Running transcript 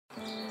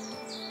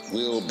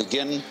we'll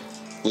begin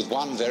with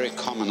one very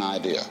common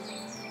idea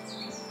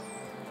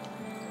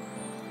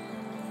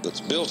that's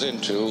built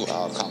into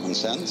our common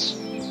sense,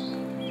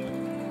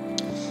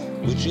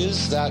 which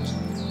is that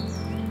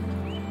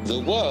the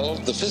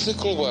world, the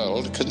physical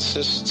world,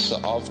 consists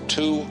of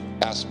two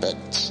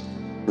aspects,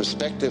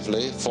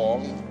 respectively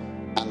form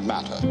and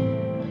matter.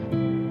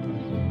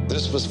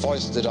 This was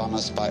foisted on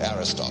us by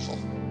Aristotle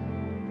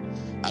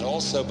and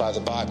also by the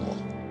Bible,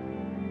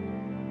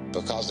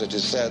 because it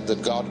is said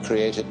that God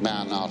created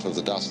man out of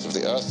the dust of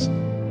the earth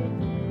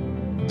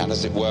and,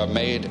 as it were,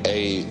 made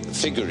a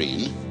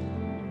figurine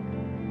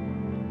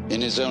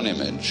in his own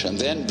image, and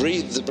then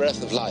breathed the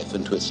breath of life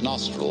into its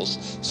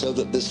nostrils so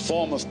that this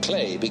form of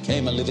clay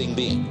became a living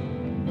being.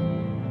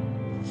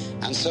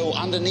 And so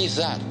underneath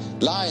that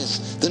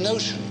lies the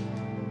notion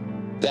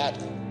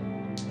that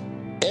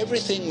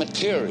everything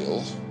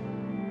material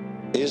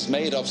is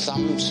made of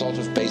some sort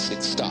of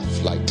basic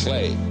stuff, like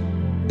clay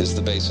is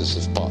the basis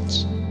of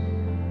pots.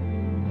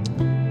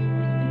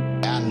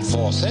 And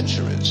for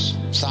centuries,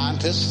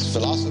 scientists,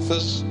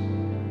 philosophers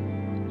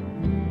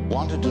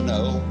wanted to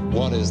know,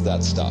 what is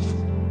that stuff?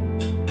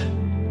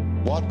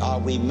 What are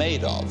we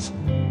made of?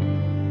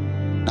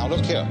 Now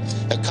look here,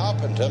 a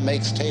carpenter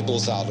makes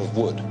tables out of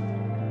wood,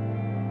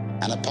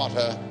 and a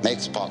potter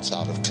makes pots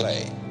out of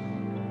clay.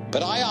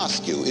 But I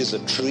ask you, is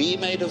a tree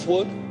made of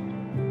wood?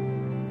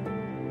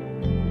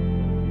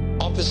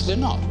 Obviously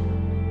not.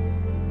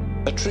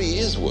 A tree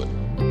is wood.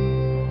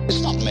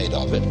 It's not made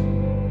of it.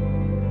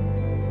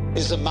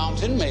 Is a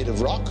mountain made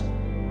of rock?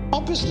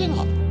 Obviously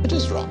not. It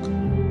is rock.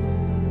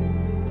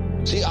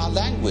 See, our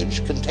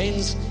language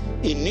contains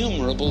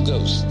innumerable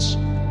ghosts.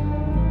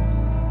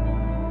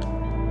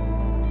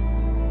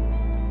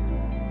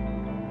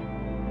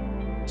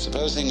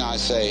 Supposing I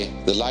say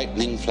the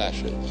lightning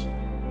flashes.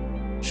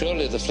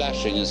 Surely the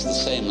flashing is the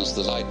same as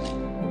the lightning.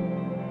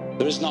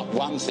 There is not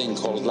one thing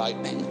called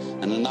lightning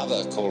and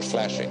another called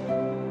flashing.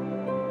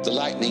 The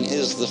lightning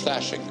is the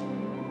flashing.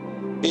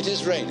 It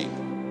is raining.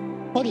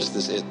 What is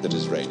this it that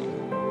is raining?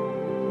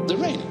 The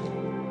raining.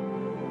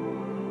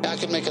 I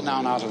can make a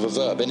noun out of a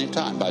verb any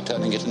time by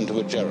turning it into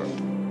a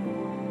gerund.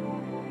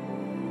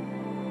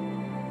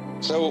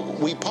 So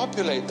we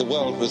populate the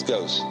world with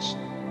ghosts,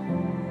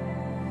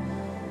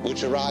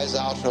 which arise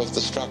out of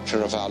the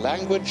structure of our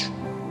language,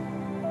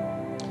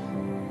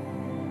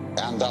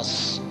 and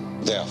thus,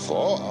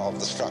 therefore, of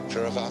the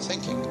structure of our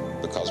thinking,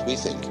 because we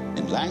think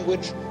in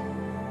language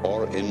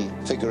or in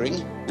figuring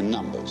in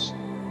numbers.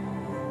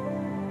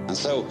 And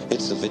so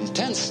it's an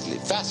intensely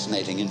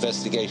fascinating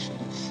investigation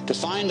to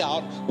find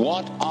out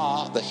what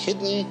are the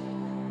hidden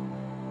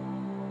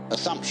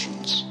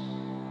assumptions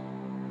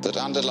that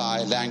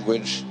underlie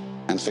language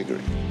and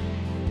figuring.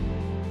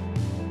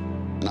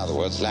 In other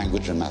words,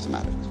 language and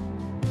mathematics.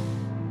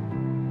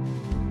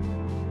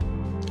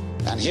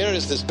 And here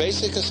is this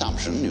basic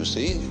assumption, you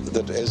see,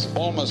 that is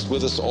almost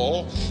with us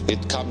all.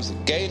 It comes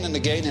again and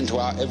again into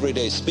our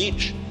everyday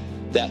speech,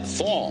 that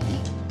form,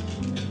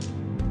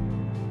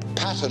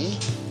 pattern,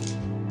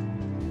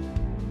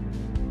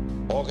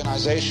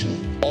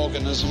 organization,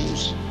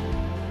 organisms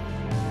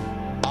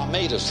are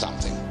made of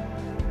something.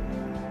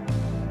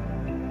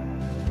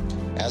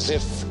 As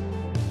if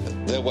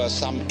there were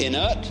some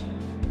inert,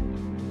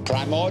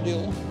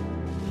 primordial,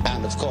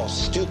 and of course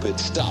stupid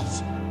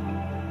stuff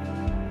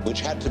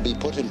which had to be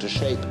put into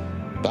shape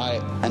by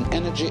an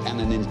energy and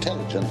an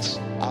intelligence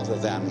other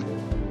than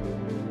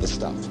the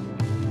stuff.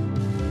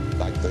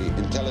 Like the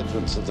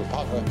intelligence of the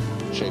potter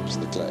shapes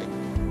the clay.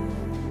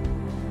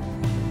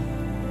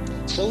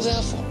 So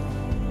therefore,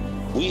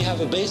 we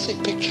have a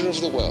basic picture of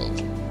the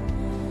world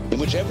in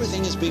which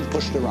everything is being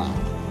pushed around.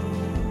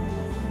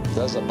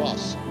 There's a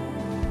boss.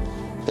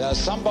 There's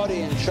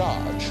somebody in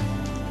charge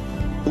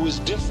who is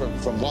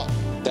different from what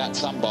that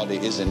somebody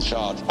is in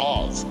charge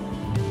of,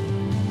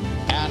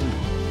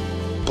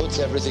 and puts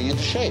everything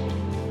into shape,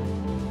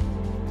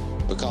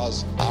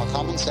 because our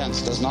common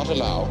sense does not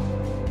allow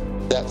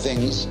that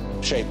things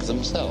shape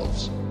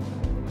themselves.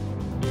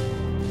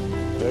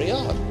 Very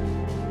odd.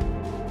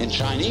 In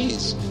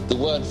Chinese, the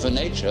word for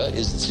nature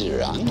is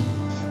zirang,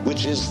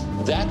 which is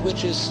that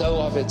which is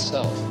so of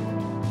itself,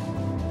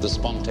 the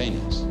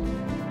spontaneous.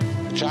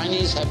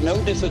 Chinese have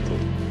no difficulty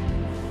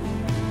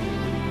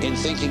in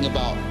thinking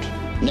about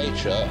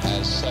nature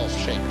as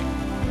self-shaping.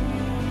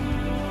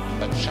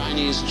 A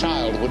Chinese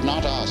child would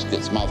not ask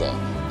its mother,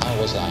 how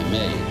was I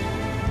made?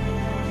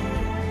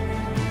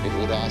 It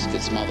would ask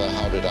its mother,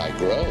 how did I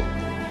grow?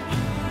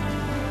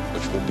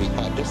 Which would be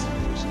quite different.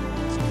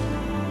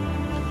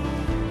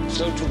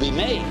 So to be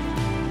made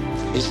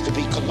is to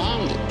be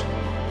commanded,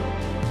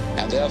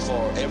 and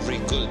therefore every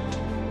good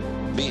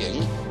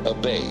being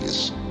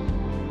obeys.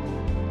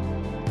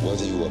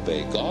 Whether you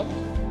obey God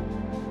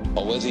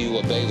or whether you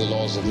obey the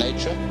laws of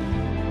nature,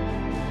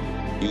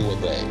 you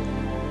obey.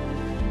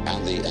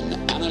 And the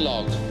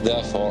analog,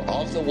 therefore,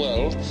 of the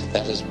world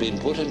that has been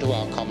put into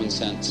our common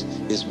sense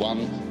is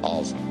one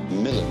of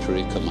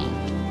military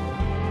command.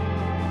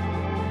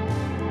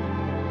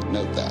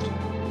 Note that.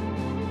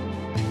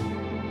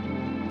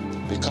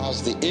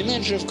 Because the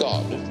image of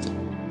God,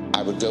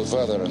 I would go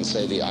further and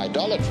say the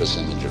idolatrous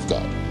image of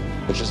God,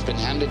 which has been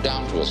handed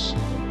down to us,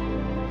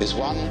 is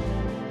one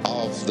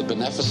of the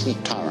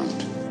beneficent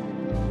tyrant,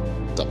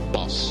 the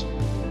boss,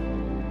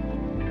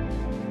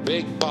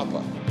 Big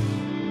Papa.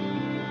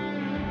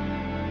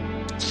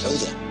 So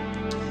that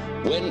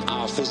when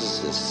our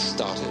physicists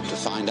started to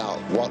find out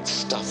what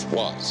stuff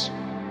was,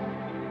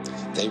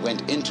 they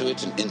went into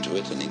it and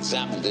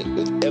examined it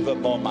with ever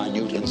more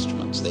minute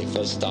instruments. They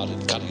first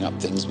started cutting up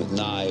things with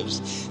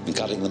knives and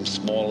cutting them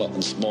smaller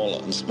and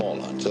smaller and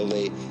smaller until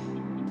the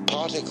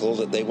particle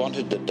that they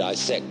wanted to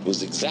dissect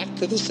was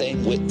exactly the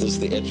same width as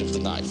the edge of the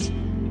knife.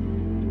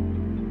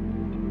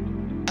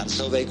 And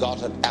so they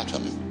got an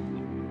atom.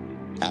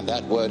 And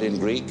that word in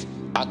Greek,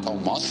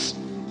 atomos,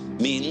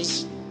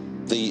 means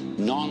the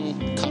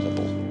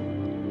non-cuttable.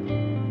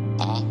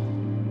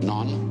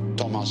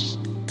 Non-tomos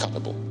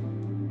cuttable.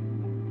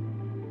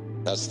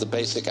 That's the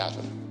basic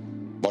atom.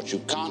 What you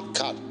can't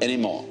cut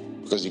anymore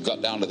because you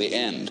got down to the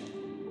end.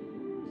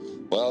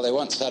 Well, they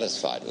weren't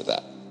satisfied with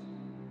that.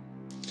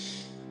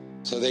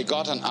 So they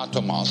got an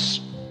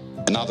atomos,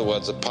 in other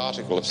words, a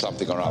particle of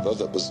something or other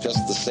that was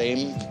just the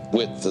same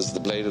width as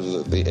the blade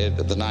of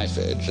the knife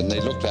edge, and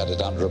they looked at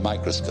it under a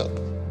microscope.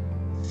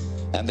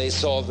 And they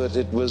saw that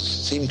it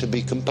seemed to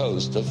be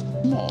composed of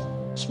more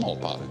small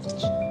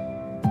particles.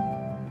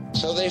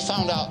 So they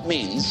found out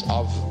means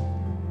of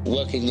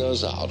working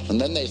those out,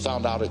 and then they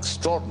found out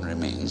extraordinary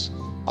means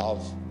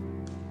of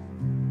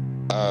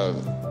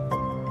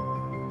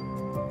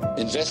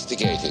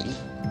investigating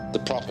the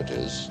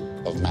properties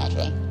of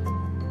matter.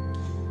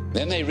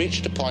 Then they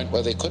reached a point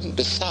where they couldn't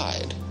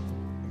decide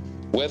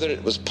whether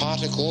it was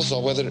particles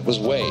or whether it was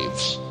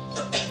waves.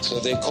 So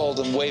they called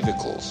them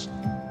wavicles.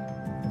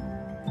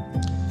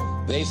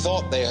 They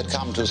thought they had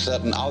come to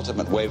certain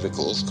ultimate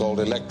wavicles called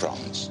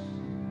electrons.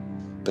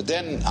 But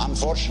then,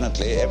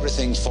 unfortunately,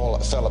 everything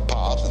fell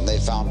apart, and they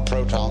found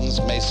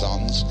protons,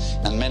 mesons,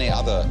 and many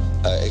other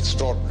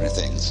extraordinary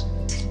things.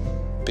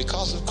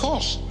 Because, of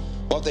course,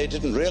 what they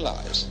didn't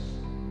realize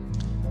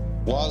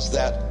was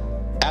that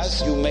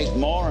as you make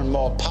more and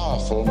more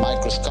powerful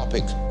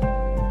microscopic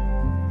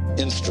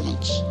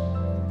instruments,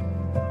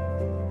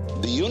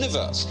 the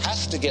universe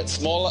has to get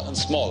smaller and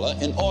smaller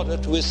in order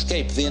to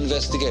escape the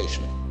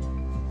investigation.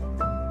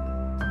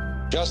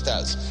 Just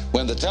as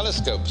when the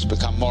telescopes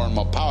become more and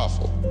more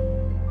powerful,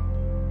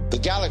 the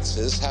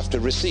galaxies have to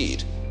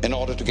recede in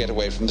order to get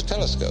away from the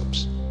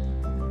telescopes.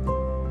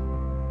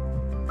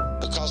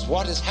 Because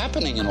what is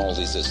happening in all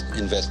these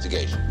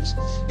investigations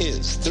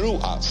is, through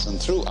us and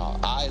through our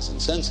eyes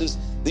and senses,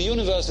 the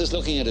universe is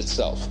looking at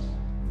itself.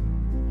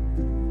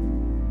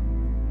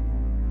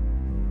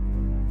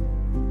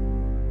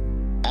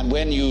 And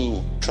when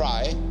you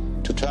try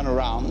to turn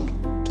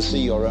around to see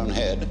your own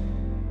head,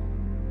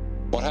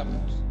 what happens?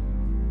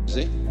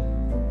 See?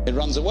 It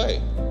runs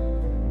away.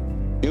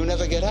 You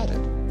never get at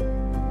it.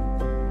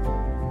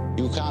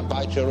 You can't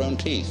bite your own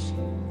teeth.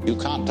 You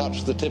can't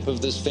touch the tip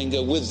of this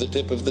finger with the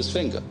tip of this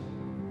finger.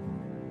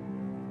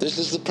 This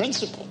is the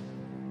principle.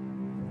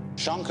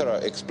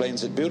 Shankara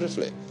explains it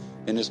beautifully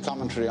in his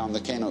commentary on the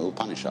Kena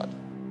Upanishad,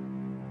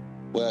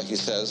 where he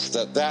says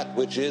that that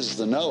which is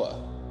the knower,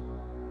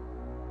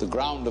 the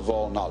ground of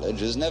all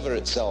knowledge, is never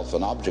itself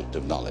an object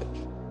of knowledge,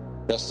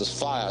 just as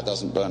fire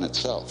doesn't burn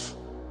itself.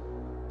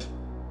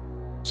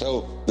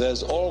 So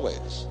there's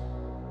always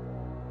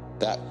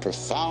that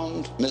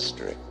profound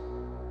mystery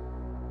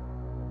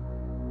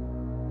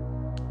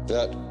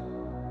that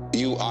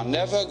you are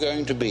never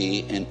going to be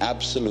in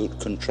absolute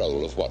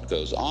control of what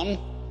goes on,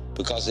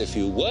 because if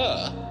you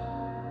were,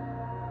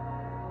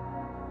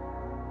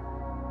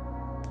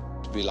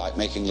 it'd be like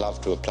making love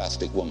to a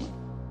plastic woman.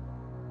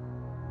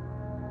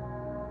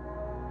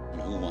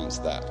 And who wants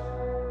that?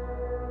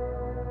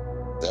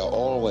 There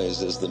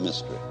always is the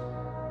mystery.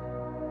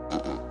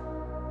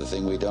 The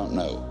thing we don't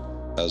know.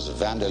 As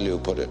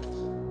Vanderloo put it,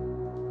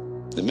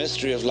 the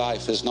mystery of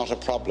life is not a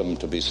problem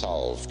to be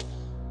solved,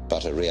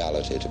 but a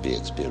reality to be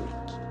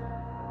experienced.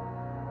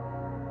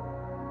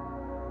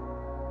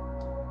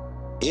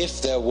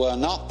 If there were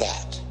not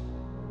that,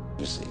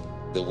 you see,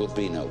 there would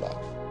be no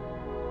love.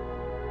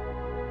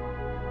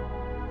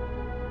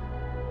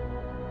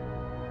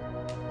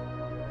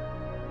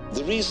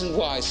 The reason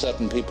why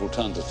certain people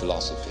turn to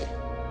philosophy,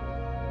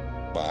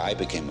 why I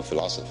became a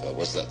philosopher,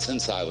 was that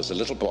since I was a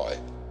little boy,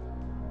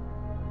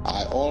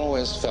 I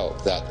always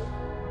felt that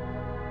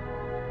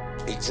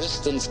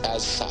existence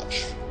as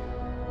such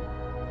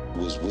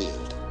was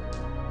weird.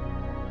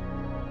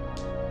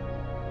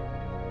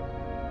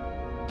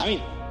 I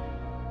mean,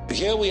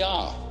 here we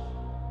are.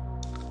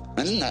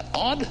 Isn't that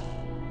odd?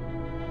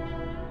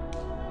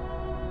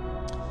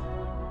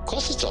 Of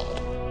course it's odd.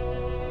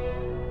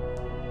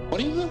 What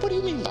do you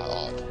mean by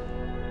odd?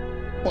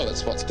 Well,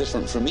 it's what's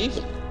different from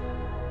even.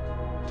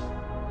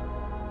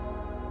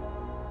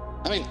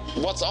 I mean,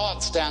 what's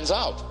odd stands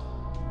out.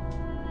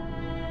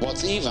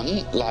 What's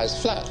even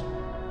lies flat.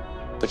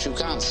 But you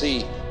can't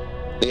see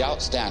the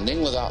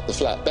outstanding without the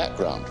flat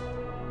background.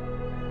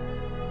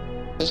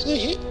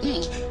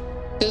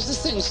 There's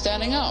this thing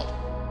standing out.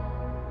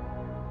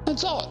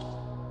 It's odd.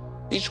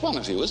 Each one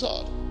of you is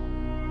odd.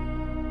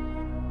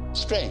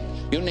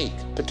 Strange, unique,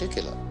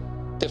 particular,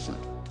 different.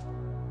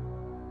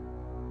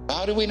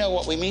 How do we know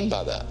what we mean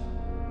by that?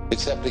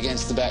 Except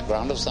against the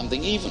background of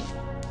something even,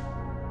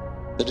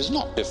 that is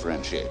not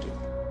differentiated,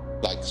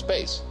 like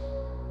space.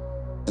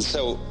 And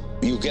so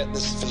you get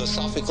this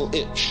philosophical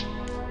itch.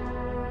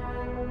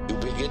 You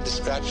begin to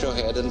scratch your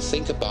head and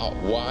think about,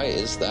 why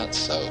is that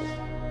so?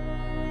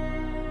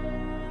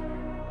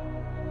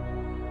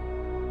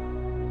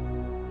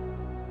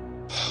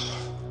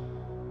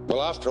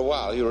 Well, after a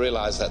while, you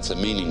realize that's a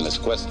meaningless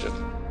question.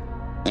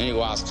 And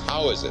you ask,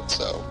 how is it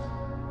so?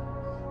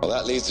 Well,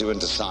 that leads you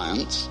into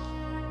science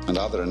and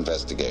other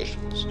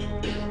investigations.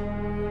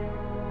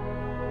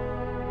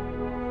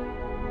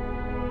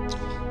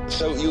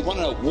 So you want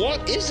to know,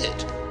 what is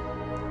it?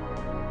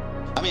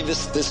 I mean,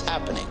 this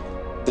happening,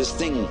 this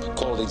thing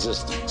called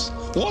existence.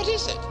 What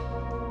is it?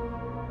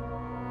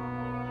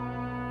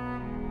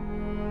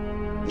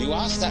 You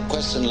ask that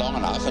question long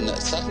enough, and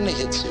it suddenly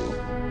hits you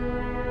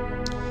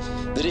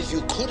that if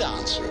you could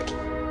answer it,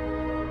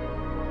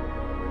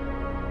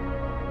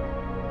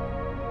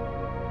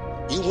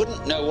 you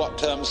wouldn't know what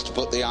terms to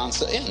put the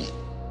answer in.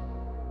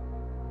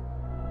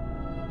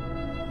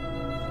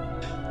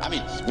 I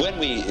mean, when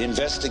we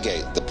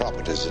investigate the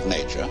properties of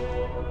nature,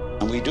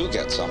 and we do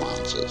get some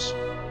answers,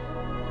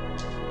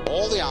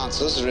 all the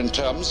answers are in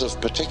terms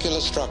of particular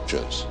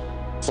structures,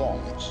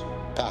 forms,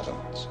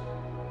 patterns.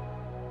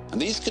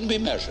 And these can be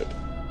measured,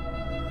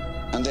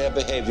 and their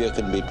behavior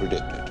can be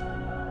predicted.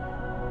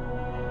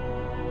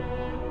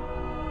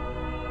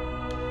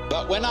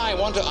 But when I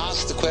want to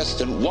ask the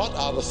question, what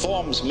are the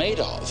forms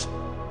made of?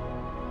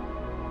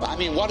 I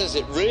mean, what is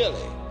it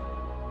really?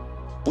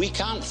 We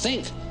can't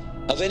think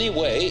of any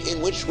way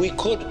in which we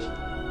could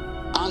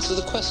answer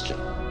the question.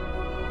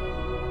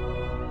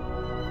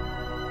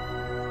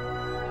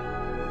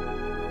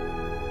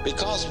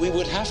 Because we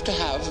would have to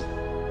have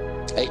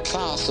a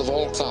class of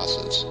all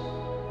classes.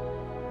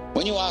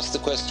 When you ask the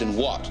question,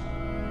 what?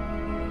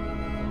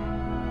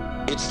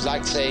 It's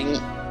like saying,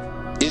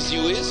 is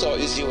you is or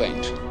is you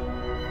ain't?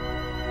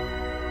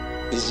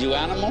 Is you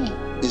animal?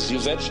 Is you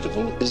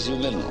vegetable? Is you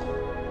mineral?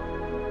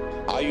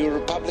 Are you a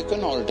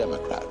Republican or a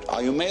Democrat?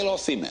 Are you male or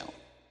female?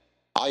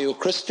 Are you a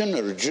Christian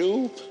or a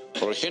Jew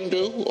or a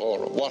Hindu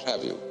or what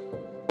have you?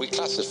 We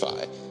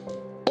classify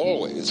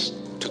always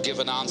to give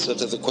an answer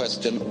to the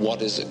question,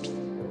 what is it?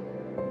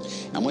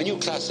 And when you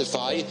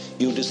classify,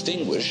 you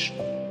distinguish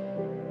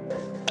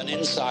an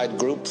inside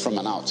group from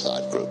an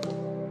outside group.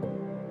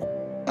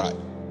 Right.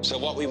 So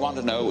what we want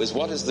to know is,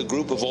 what is the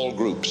group of all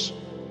groups?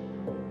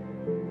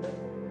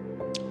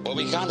 Well,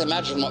 we can't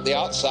imagine what the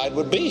outside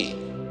would be.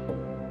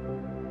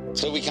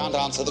 So we can't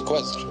answer the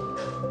question.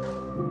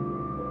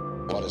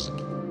 What is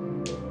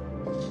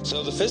it?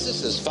 So the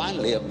physicists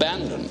finally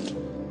abandoned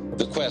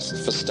the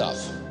quest for stuff.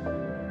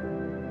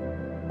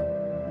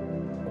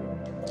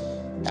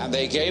 And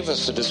they gave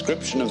us a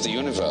description of the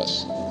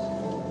universe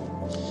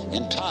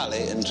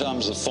entirely in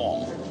terms of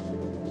form.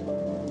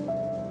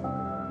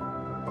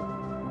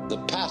 The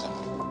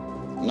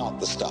pattern, not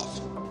the stuff.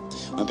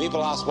 When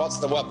people ask, what's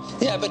the what?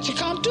 Yeah, but you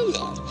can't do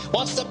that.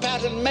 What's the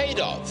pattern made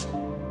of?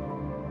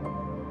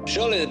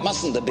 Surely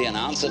mustn't there be an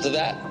answer to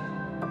that?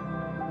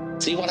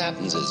 See, what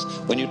happens is,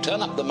 when you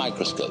turn up the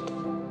microscope,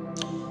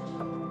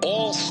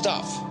 all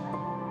stuff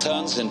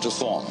turns into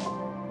form.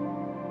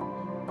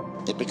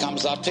 It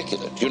becomes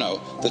articulate. You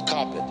know, the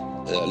carpet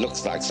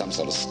looks like some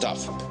sort of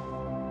stuff.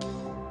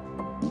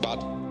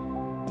 But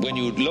when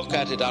you look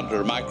at it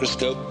under a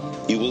microscope,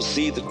 you will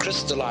see the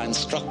crystalline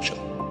structure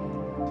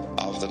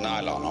of the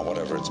nylon or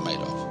whatever it's made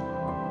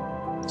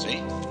of.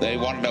 See? They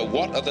want to know,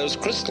 what are those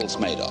crystals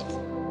made of?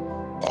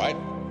 All right?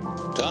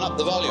 Turn up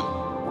the volume,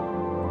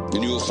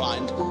 and you will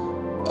find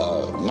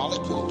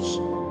molecules.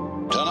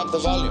 Turn up the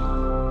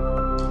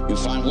volume, you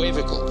find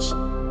wavicles.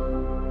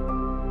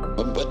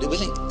 But we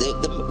think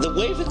the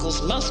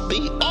wavicles must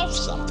be of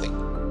something.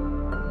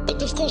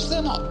 But of course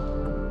they're not.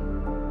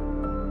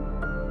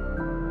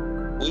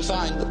 We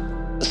find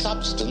the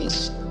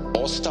substance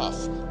or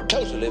stuff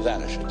totally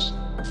vanishes.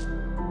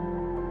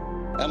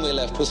 And we're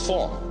left with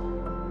form.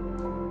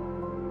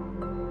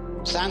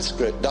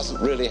 Sanskrit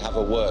doesn't really have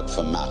a word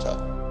for matter.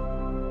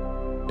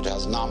 It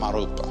has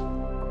namarupa,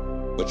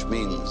 which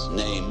means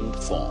named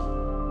form.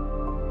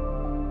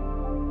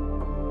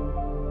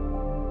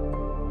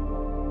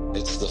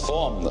 It's the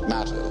form that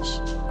matters.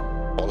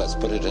 Or let's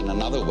put it in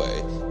another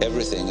way,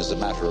 everything is a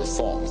matter of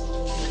form.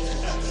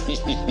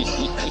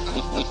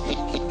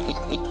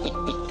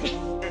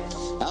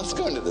 Now let's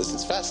go into this,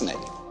 it's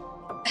fascinating.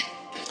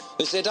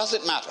 They say, does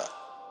it matter?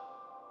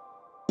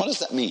 What does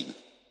that mean?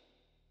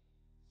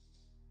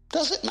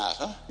 Does it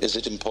matter? Is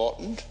it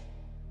important?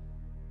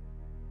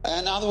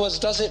 In other words,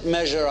 does it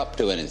measure up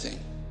to anything?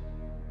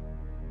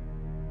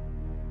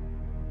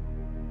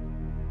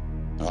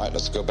 All right,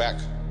 let's go back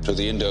to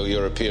the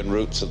Indo-European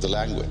roots of the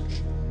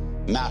language.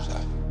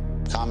 Matter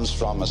comes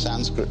from a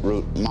Sanskrit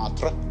root,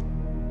 matra,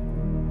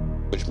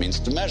 which means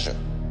to measure.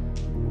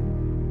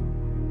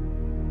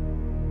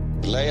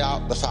 lay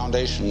out the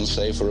foundations,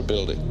 say, for a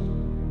building.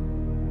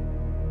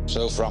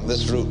 So from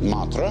this root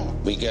matra,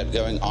 we get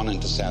going on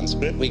into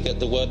Sanskrit, we get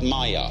the word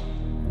maya.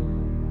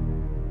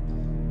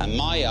 And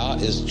maya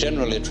is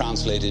generally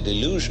translated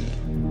illusion,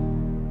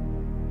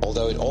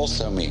 although it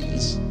also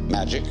means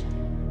magic,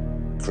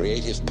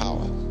 creative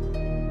power.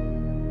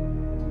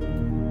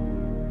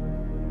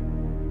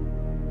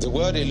 The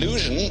word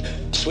illusion,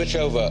 switch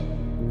over,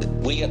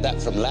 we get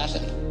that from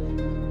Latin.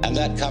 And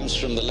that comes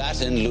from the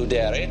Latin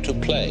ludere, to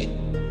play.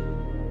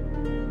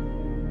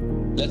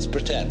 Let's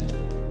pretend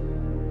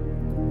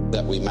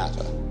that we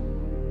matter.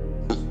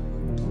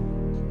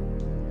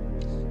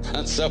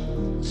 And so,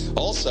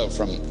 also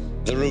from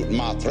the root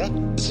matra,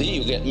 see,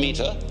 you get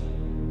meter.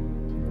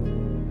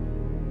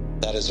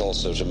 That is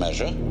also to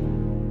measure.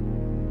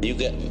 You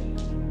get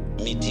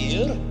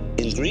metir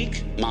in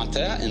Greek,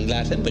 mater in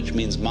Latin, which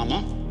means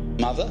mama,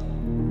 mother.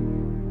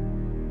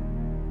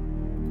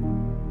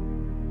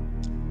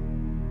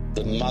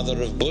 The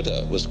mother of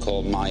Buddha was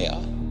called Maya.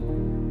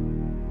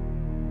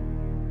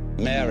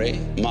 Mary,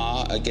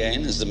 Ma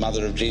again, is the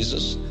mother of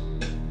Jesus.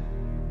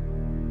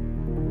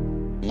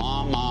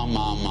 Ma, ma,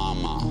 ma, ma,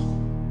 ma.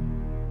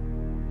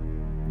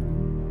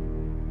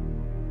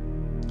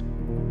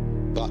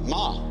 But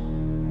Ma,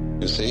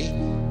 you see,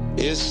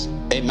 is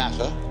a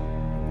matter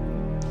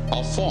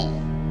of form.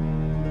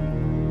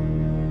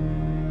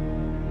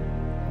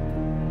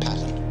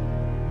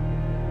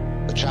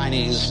 Pattern. The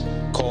Chinese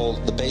call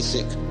the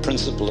basic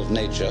principle of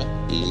nature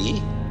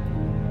Li.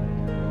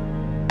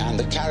 And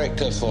the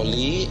character for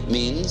Li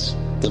means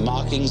the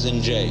markings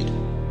in jade,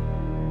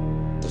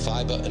 the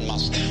fiber in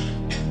mustard,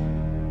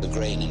 the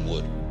grain in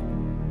wood.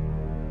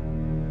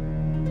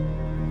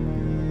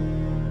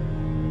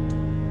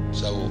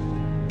 So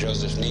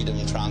Joseph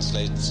Needham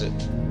translates it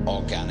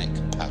organic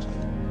pattern.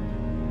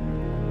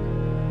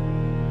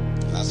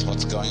 And that's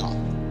what's going on.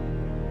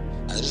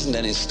 And there isn't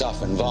any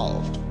stuff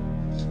involved.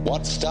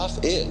 What stuff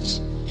is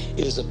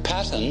a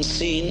pattern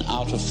seen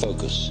out of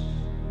focus,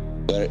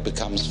 where it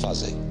becomes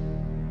fuzzy.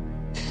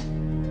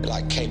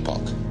 Like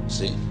kapok,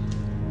 see?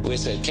 We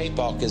say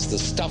kapok is the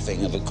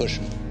stuffing of a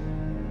cushion.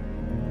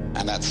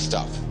 And that's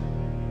stuff.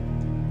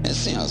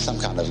 It's, some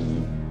kind of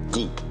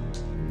goop.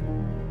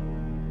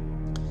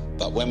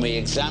 But when we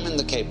examine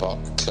the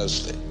kapok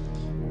closely,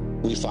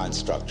 we find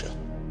structure.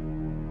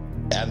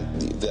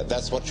 And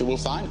that's what you will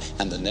find,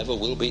 and there never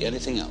will be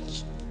anything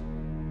else.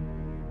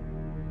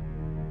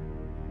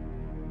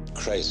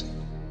 Crazy.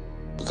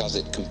 Because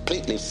it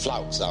completely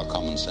flouts our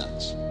common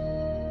sense.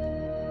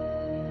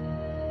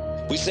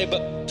 We say,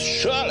 but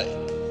surely,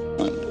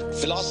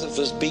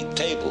 philosophers beat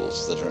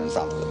tables that are in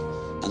front of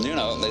them.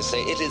 And, they say,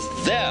 it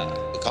is there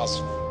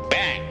because,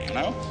 bang,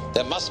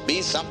 there must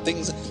be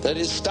something that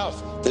is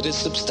stuff, that is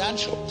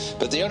substantial.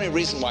 But the only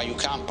reason why you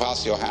can't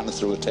pass your hand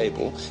through a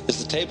table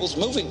is the table's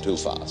moving too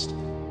fast.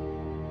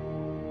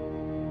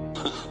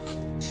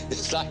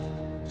 It's like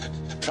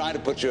trying to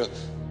put your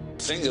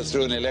finger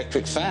through an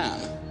electric fan.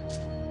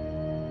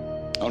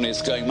 Only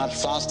it's going much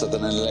faster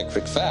than an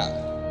electric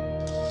fan.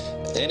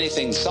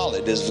 Anything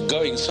solid is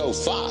going so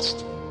fast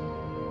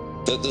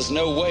that there's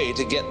no way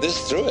to get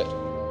this through it.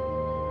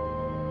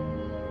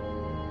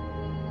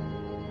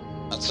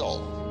 That's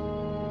all.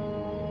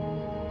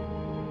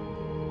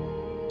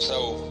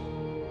 So,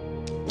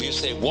 you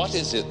say, what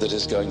is it that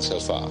is going so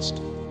fast?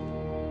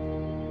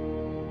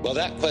 Well,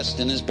 that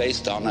question is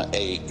based on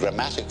a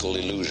grammatical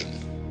illusion.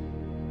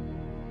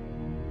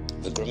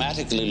 The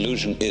grammatical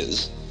illusion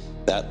is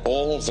that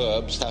all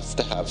verbs have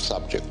to have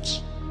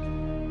subjects.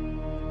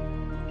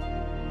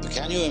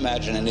 Can you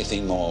imagine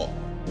anything more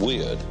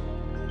weird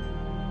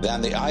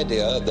than the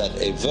idea that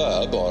a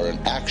verb or an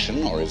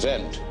action or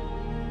event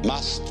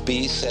must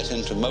be set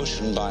into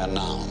motion by a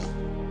noun?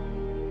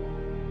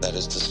 That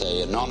is to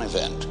say, a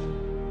non-event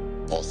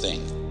or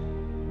thing.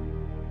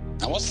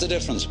 Now, what's the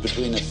difference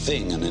between a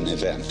thing and an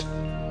event?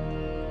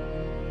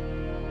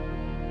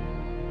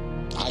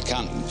 I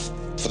can't,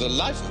 for the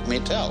life of me,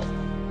 tell.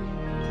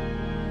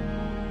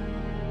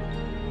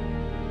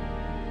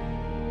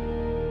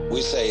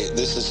 We say,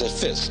 this is a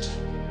fist.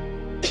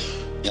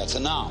 That's a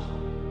noun.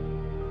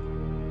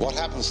 What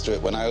happens to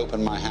it when I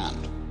open my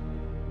hand?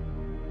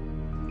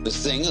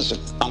 This thing has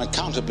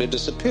unaccountably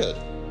disappeared.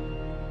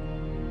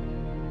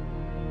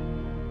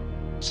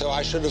 So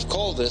I should have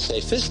called this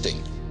a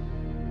fisting.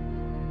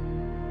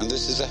 And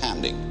this is a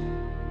handing.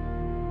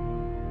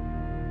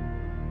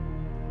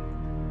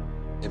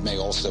 It may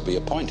also be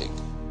a pointing.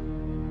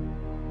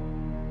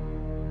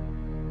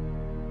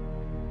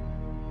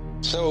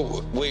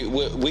 So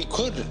we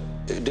could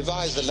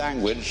devise a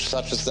language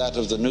such as that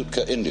of the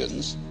Nootka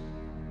Indians,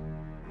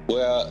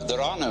 where there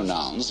are no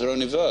nouns, there are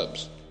only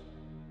verbs.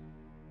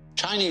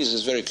 Chinese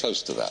is very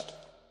close to that.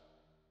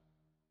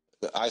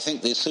 I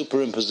think the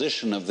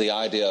superimposition of the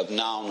idea of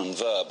noun and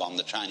verb on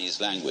the Chinese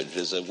language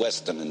is a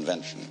Western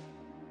invention.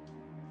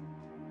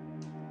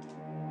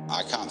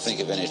 I can't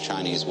think of any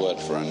Chinese word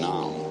for a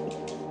noun.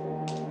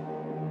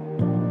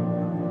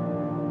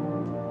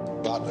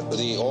 But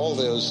all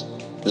those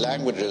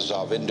languages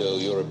of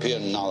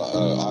Indo-European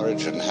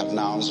origin have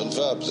nouns and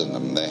verbs in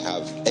them. They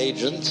have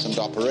agents and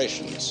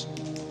operations.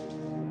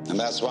 And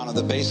that's one of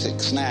the basic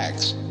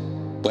snags.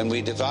 When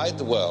we divide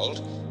the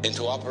world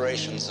into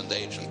operations and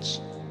agents,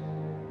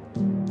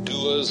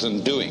 doers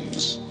and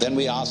doings, then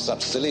we ask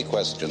such silly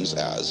questions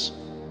as,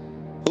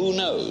 who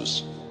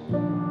knows?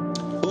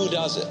 Who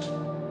does it?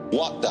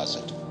 What does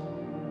it?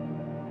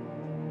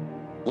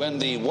 When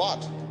the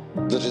what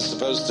that is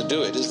supposed to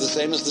do it is the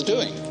same as the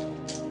doing.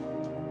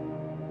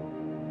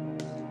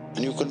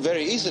 And you can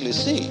very easily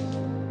see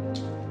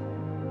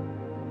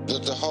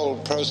that the whole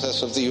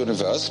process of the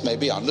universe may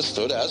be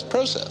understood as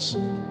process.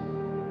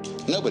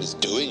 Nobody's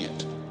doing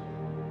it.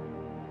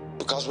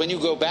 Because when you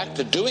go back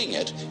to doing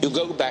it, you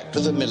go back to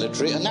the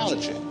military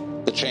analogy,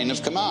 the chain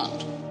of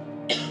command.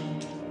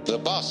 The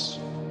boss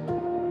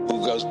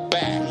who goes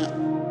bang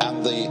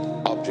and the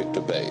object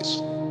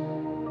obeys.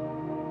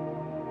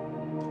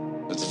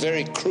 It's a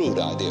very crude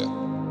idea,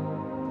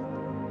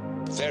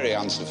 very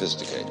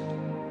unsophisticated.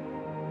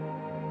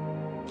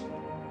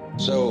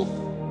 So,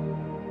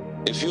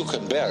 if you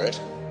can bear it,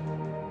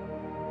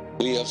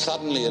 we have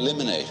suddenly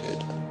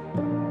eliminated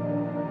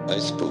a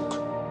spook.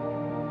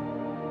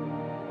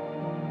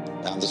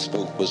 And the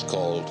spook was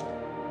called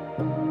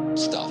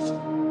stuff.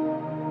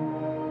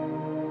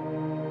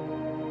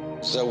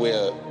 So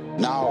we're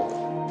now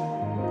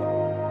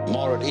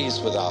more at ease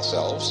with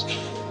ourselves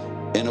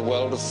in a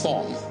world of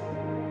form,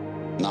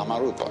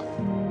 Namarupa.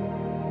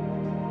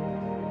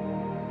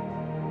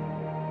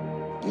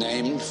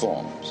 Named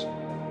forms.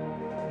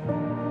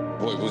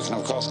 Well, we can,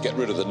 of course, get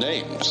rid of the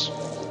names.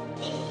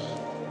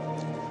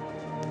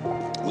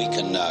 We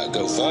can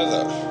go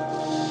further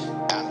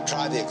and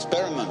try the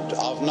experiment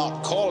of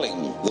not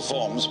calling the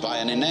forms by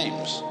any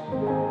names.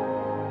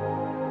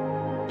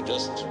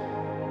 Just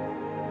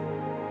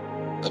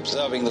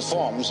observing the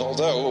forms,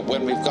 although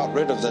when we've got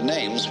rid of the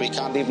names, we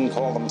can't even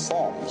call them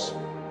forms,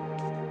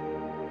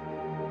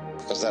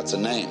 because that's a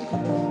name.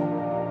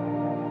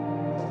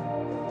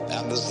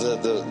 And there's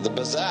the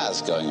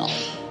bazaars going on,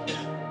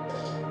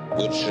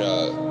 which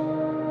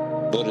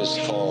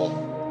Buddhists call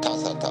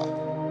tathata.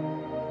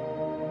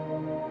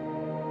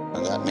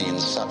 And that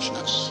means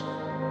suchness,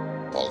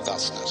 or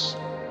thusness.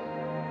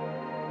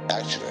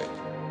 Actually,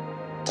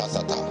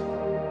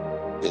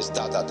 tathata is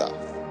da-da-da.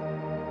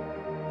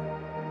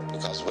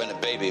 Because when a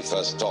baby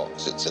first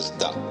talks, it says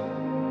da.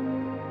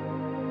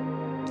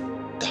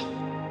 Da,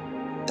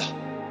 da,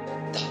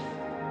 da,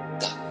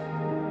 da.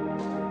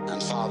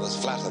 And fathers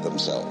flatter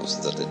themselves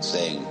that it's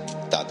saying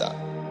da-da,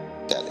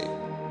 daddy.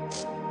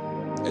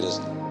 It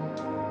isn't.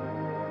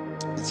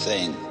 It's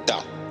saying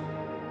da.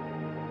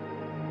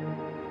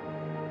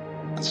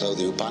 And so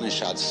the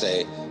Upanishads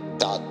say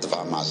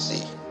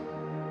tatvamasi.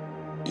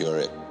 You're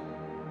it.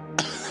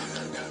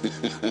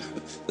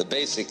 The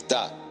basic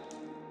da.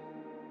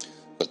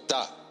 But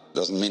da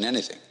doesn't mean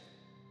anything.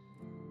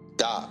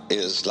 Da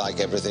is like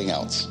everything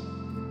else.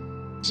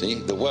 See,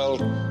 the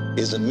world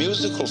is a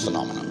musical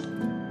phenomenon.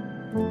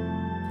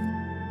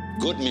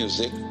 Good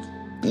music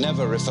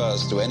never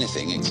refers to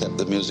anything except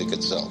the music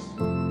itself.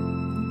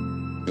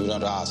 You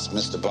don't ask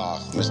Mr.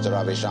 Bach, Mr.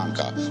 Ravi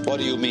Shankar, what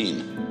do you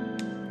mean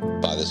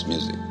by this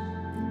music?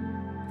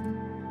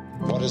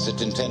 What is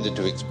it intended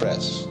to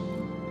express?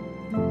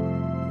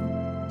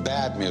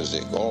 Bad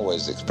music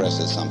always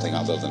expresses something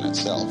other than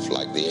itself,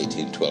 like the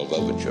 1812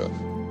 Overture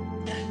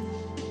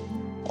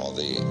or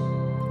the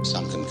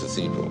Sunken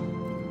Cathedral.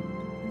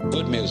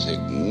 Good music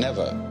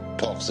never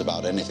talks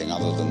about anything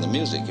other than the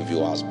music. If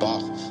you ask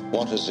Bach,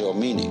 what is your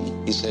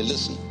meaning? He say,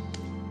 listen.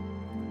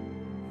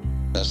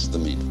 That's the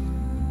meaning.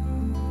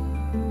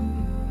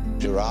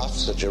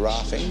 Giraffes are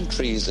giraffing,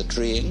 trees are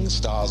treeing,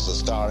 stars are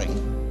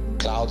starring,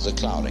 clouds are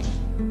clouding,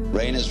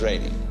 rain is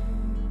raining.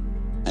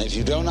 And if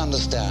you don't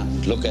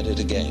understand, look at it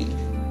again.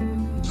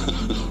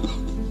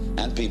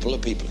 And people are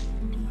peopling.